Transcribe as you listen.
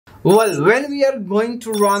Well, when we are going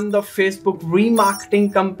to run the Facebook remarketing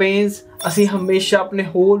campaigns, ਅਸੀਂ ਹਮੇਸ਼ਾ ਆਪਣੇ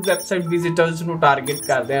whole website visitors ਨੂੰ target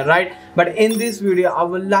ਕਰਦੇ ਹਾਂ, right? But in this video, I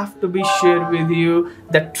will love to be share with you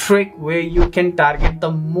the trick where you can target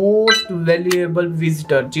the most valuable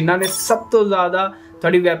visitor, जिन्हों ने सब तो ज़्यादा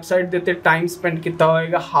थोड़ी वेबसाइट देते टाइम स्पेंड किया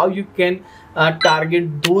होएगा. हाउ यू कैन टारगेट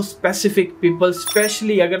दो स्पेसिफिक पीपल,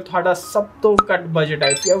 स्पेशली अगर थोड़ा सब तो कट बजट है,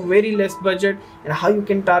 you have very less budget, and how you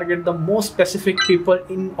can target the most specific people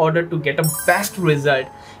in order to get a best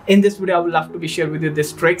result. In this video I would love to be share with you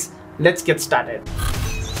this tricks. Let's get started.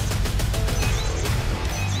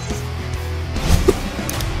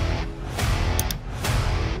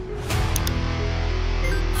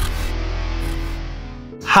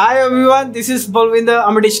 Hi everyone, this is Balwinder.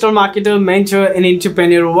 I'm a digital marketer, mentor and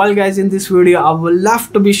entrepreneur. Well guys, in this video I would love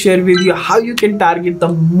to be share with you how you can target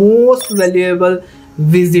the most valuable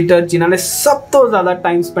visitor जिन्होंने सब तो ज़्यादा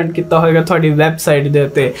time spend किया होगा थोड़ी website दे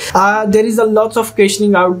उत्ते. There is a lots of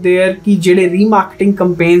questioning out there कि जेडे remarketing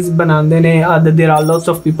campaigns बनाते ने, there are lots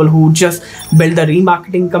of people who just build the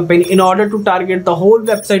remarketing campaign in order to target the whole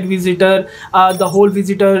website visitor, the whole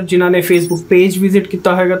visitor जिन्होंने Facebook page visit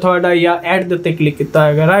किया होगा थोड़ा या ad दे उत्ते click किया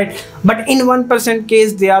होगा, right? But in 1%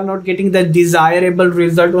 case they are not getting the desirable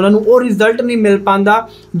result. उन्होंने वो result नहीं मिल पाता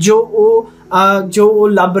जो वो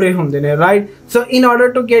लभ रहे होंगे ने, right? So in order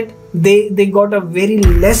to get they got a very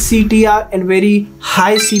less CTR and very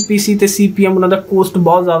high CPC ते CPM, उनका cost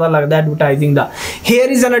बहुत ज़्यादा लगता है advertising दा. Here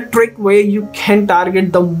is a trick where you can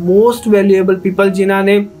target the most valuable people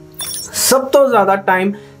जिन्होंने सब तो ज़्यादा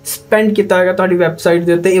टाइम स्पेंड किया है थोड़ी वेबसाइट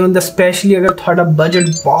देते. इवन द स्पेशली अगर थोड़ा बजट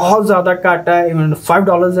बहुत ज़्यादा घट है, even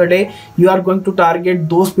 $5 a day, you are going to target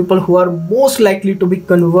those people who are most likely to be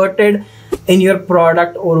converted in your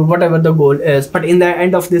product or whatever the goal is. But in the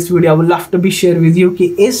end of this video I would love to be share with you कि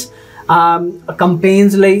इस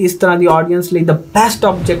campaigns ਲਈ इस तरह दी audience ਲਈ the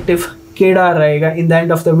best objective केड़ा रहेगा. In the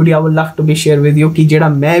end of the video I would love to be share with you कि जेड़ा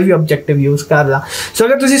मैं भी objective use कर रहा. So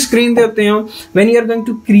अगर तुसी screen पे होते हो, when you are going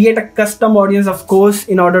to create a custom audience, of course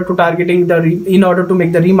in order to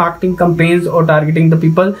make the remarketing campaigns or targeting the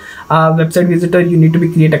people website visitor, you need to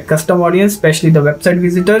be create a custom audience, especially the website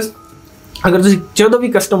visitors. अगर तुसी जो भी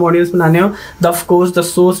custom audience बनाने हो, of course the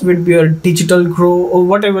source would be your digital grow or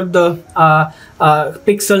whatever the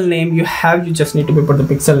pixel name you have. You just need to put the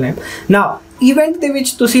pixel name. Now event ਦੇ ਵਿੱਚ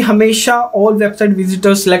ਤੁਸੀਂ ਹਮੇਸ਼ਾ all website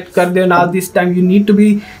visitors select ਕਰਦੇ ਹੋ. Now this time you need to be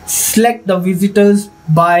select the visitors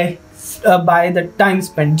by the time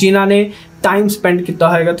spent, ਜਿਨ੍ਹਾਂ ਨੇ time spend किया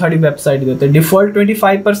होगा थोड़ी वेबसाइट के उत्ते. डिफॉल्ट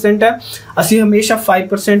 25% है, असी हमेशा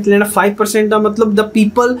 5% लेना. 5% का मतलब the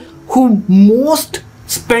people who most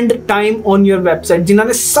spend time on your website,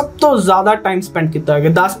 जिन्होंने सब तो ज़्यादा टाइम स्पेंड किया होगा.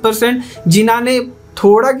 10% जिन्होंने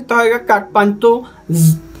थोड़ा किया होगा कट 5 तो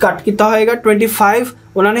कट किया होगा. 25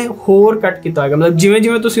 उन्होंने होर कट किया होगा. मतलब जिमें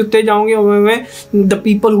जिमें तुसी उत्ते जाओगे उमें the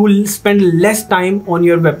people who spend less time on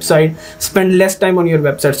your website spend less time on your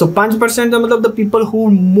website. सो 5% का मतलब the people who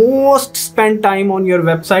most spend time on your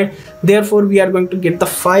website. Therefore we are going to get the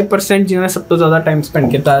 5% जिन्होंने सब तो ज़्यादा time spend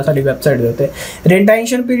किया है साडी website के उत्ते.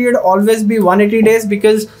 Retention period always be 180 days,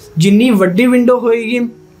 because जिन्नी वड्डी विंडो होएगी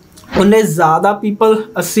उन्हें ज़्यादा पीपल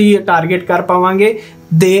असी टारगेट कर पावांगे.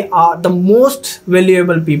 They are the most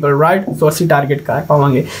valuable people, right? So असी टारगेट कर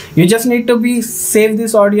पावांगे. You just need to be save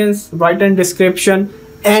this audience, write in description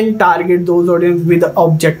and target those audience with the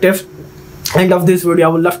objective. End of this video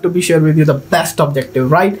I would love to be share with you the best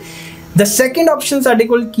objective, right? The second option साडे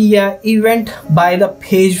कोल की है event by the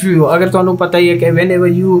page view. अगर तुहानू पता ही है कि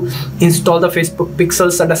whenever you install the Facebook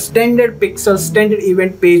pixels, साडा standard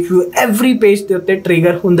event page view every page दे उत्ते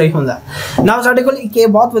trigger हुंदा ही हुंदा. Now साडे कोल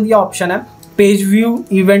एक बहुत वधिया option है पेज व्यू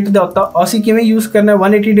इवेंट दा होता. असी किवें यूज करना है.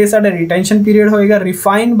 180 days साडा रिटेंशन पीरियड होएगा.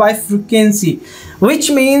 Refined bye frequency, which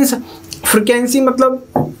means frequency मतलब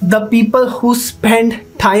the people who spend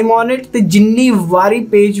time on it, ते जिन्नी वारी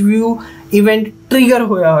पेज व्यू इवेंट ट्रिगर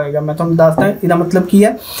होया होएगा. मैं तुहानू दसदा इसदा मतलब की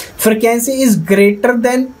है. फ्रीक्वेंसी इज ग्रेटर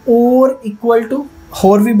देन और इक्वल टू,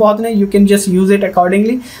 होर भी बहुत ने, you can just use it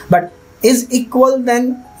accordingly, but is equal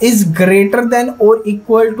then is greater than और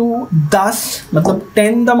इक्वल टू 10. मतलब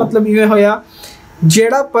 10 का मतलब ये होया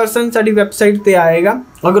जेड़ा पर्सन साडी वेबसाइट ते आएगा,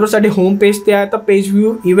 अगर वो साडे होम पेज ते आया तो पेज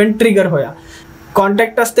व्यू इवेंट ट्रिगर होया.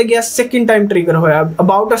 कॉन्टैक्ट आस्ते गया सेकंड टाइम ट्रिगर होया.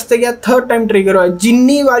 अबाउट आस्ते गया थर्ड टाइम ट्रिगर होया.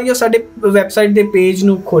 जिन्नी बारी वो साडे वेबसाइट के पेज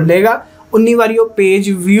नू खोलेगा उन्नी बारी वो पेज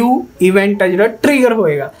व्यू इवेंट है जो ट्रिगर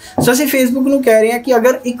होएगा. सो असी फेसबुक नू कह रहे हैं कि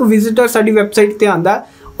अगर एक विजिटर साडी वेबसाइट ते आंदा,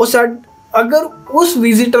 अगर उस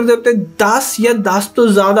विजिटर के उत्ते 10 या 10 तो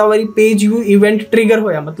ज़्यादा वारी पेज व्यू इवेंट ट्रिगर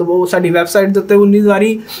होया, मतलब वो साडी वेबसाइट के उत्ते 19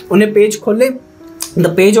 बारी उन्हें पेज खोले,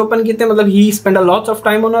 द पेज ओपन किए, मतलब ही spend a lots of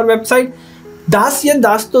time on our website, 10 या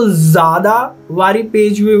 10 तो ज़्यादा वारी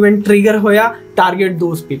पेज व्यू इवेंट ट्रिगर होया, टारगेट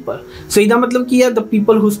दोज पीपल। सो इदा मतलब की है the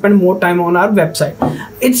people who spend more time on our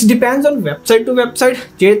website. It's depends on website to website.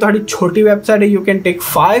 जे थोड़ी छोटी वेबसाइट है यू कैन टेक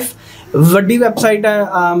 5, वड्डी वेबसाइट है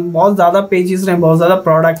बहुत ज़्यादा पेजेस ने, बहुत ज़्यादा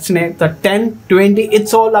प्रोडक्ट्स ने, तो 10, 20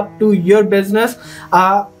 it's all up to your business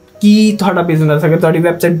कि थोड़ा बिजनेस अगर थोड़ी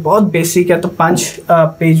वेबसाइट बहुत बेसिक है तो 5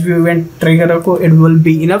 पेज व्यू इवेंट ट्रिगर रखो, इट विल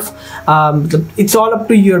बी इनफ। मतलब it's all up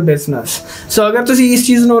to your business. सो अगर तुम इस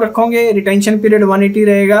चीज़ को रखोगे, रिटेंशन पीरियड 180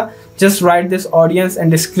 रहेगा। Just write this audience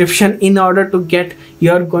and description in order to get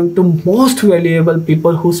you're going to most valuable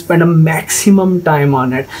people who spend a maximum time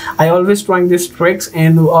on it. I always trying these tricks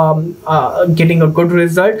and getting a good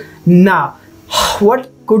result. Now what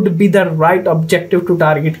could be the right objective to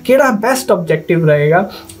target? केड़ा best objective रहेगा?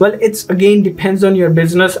 Well, it's again depends on your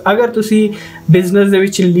business. अगर तुसी business दे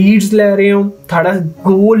विच leads ले रहे हो, थोड़ा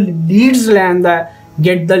goal leads लैंदा है,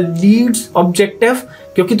 get the leads objective,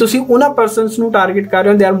 क्योंकि तुसी उन्हां persons नू target कर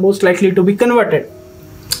रहे हो, they are most likely to be converted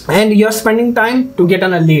and you are spending time to get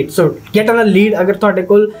on a lead. So get on a lead अगर तुहाडे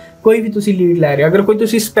कोल कोई भी तुसी लीड ले रहे हो, अगर कोई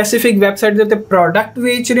तुसी स्पेसिफिक वेबसाइट दे उत्ते प्रोडक्ट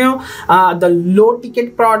बेच रहे हो, द लो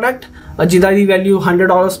टिकट प्रोडक्ट जिदा दी वैल्यू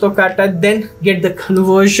 $100 तो घट है, then get the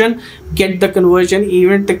conversion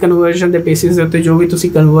even the conversion they basis दे उत्ते जो भी तुसी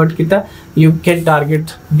कन्वर्ट कीता you can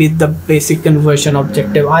target with the basic conversion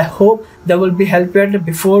objective. I hope that will be helpful.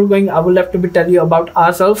 Before going, I would like to tell you about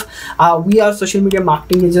ourselves. We are a social media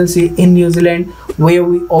marketing agency in New Zealand where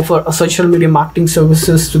we offer a social media marketing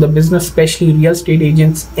services to the business, especially real estate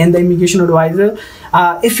agents and the immigration advisor.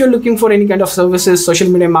 If you're looking for any kind of services,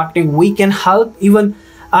 social media marketing, we can help. Even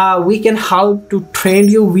we can help to train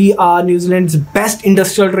you. We are New Zealand's best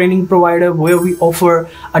industrial training provider where we offer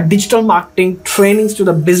a digital marketing trainings to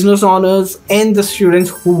the business owners and the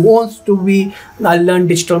students who wants to be learn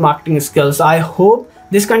digital marketing skills. I hope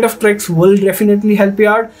this kind of tricks will definitely help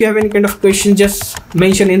you out. If you have any kind of question, just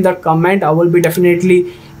mention in the comment. I will be definitely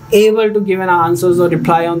able to give an answers or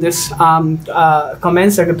reply on this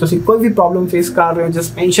comments. अगर तुसी कोई भी problem face कर रहे हो,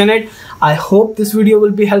 just mention it. I hope this video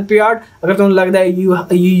will be help you out. अगर तुम लगता है you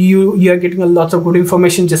are getting a lot of good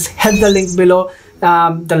information, just hit the link below,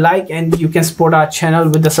 the like, and you can support our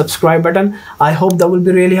channel with the subscribe button. I hope that will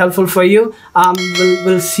be really helpful for you.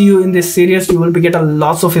 We'll see you in this series. You will be get a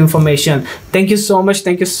lots of information. Thank you so much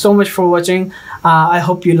for watching. I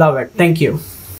hope you love it. Thank you.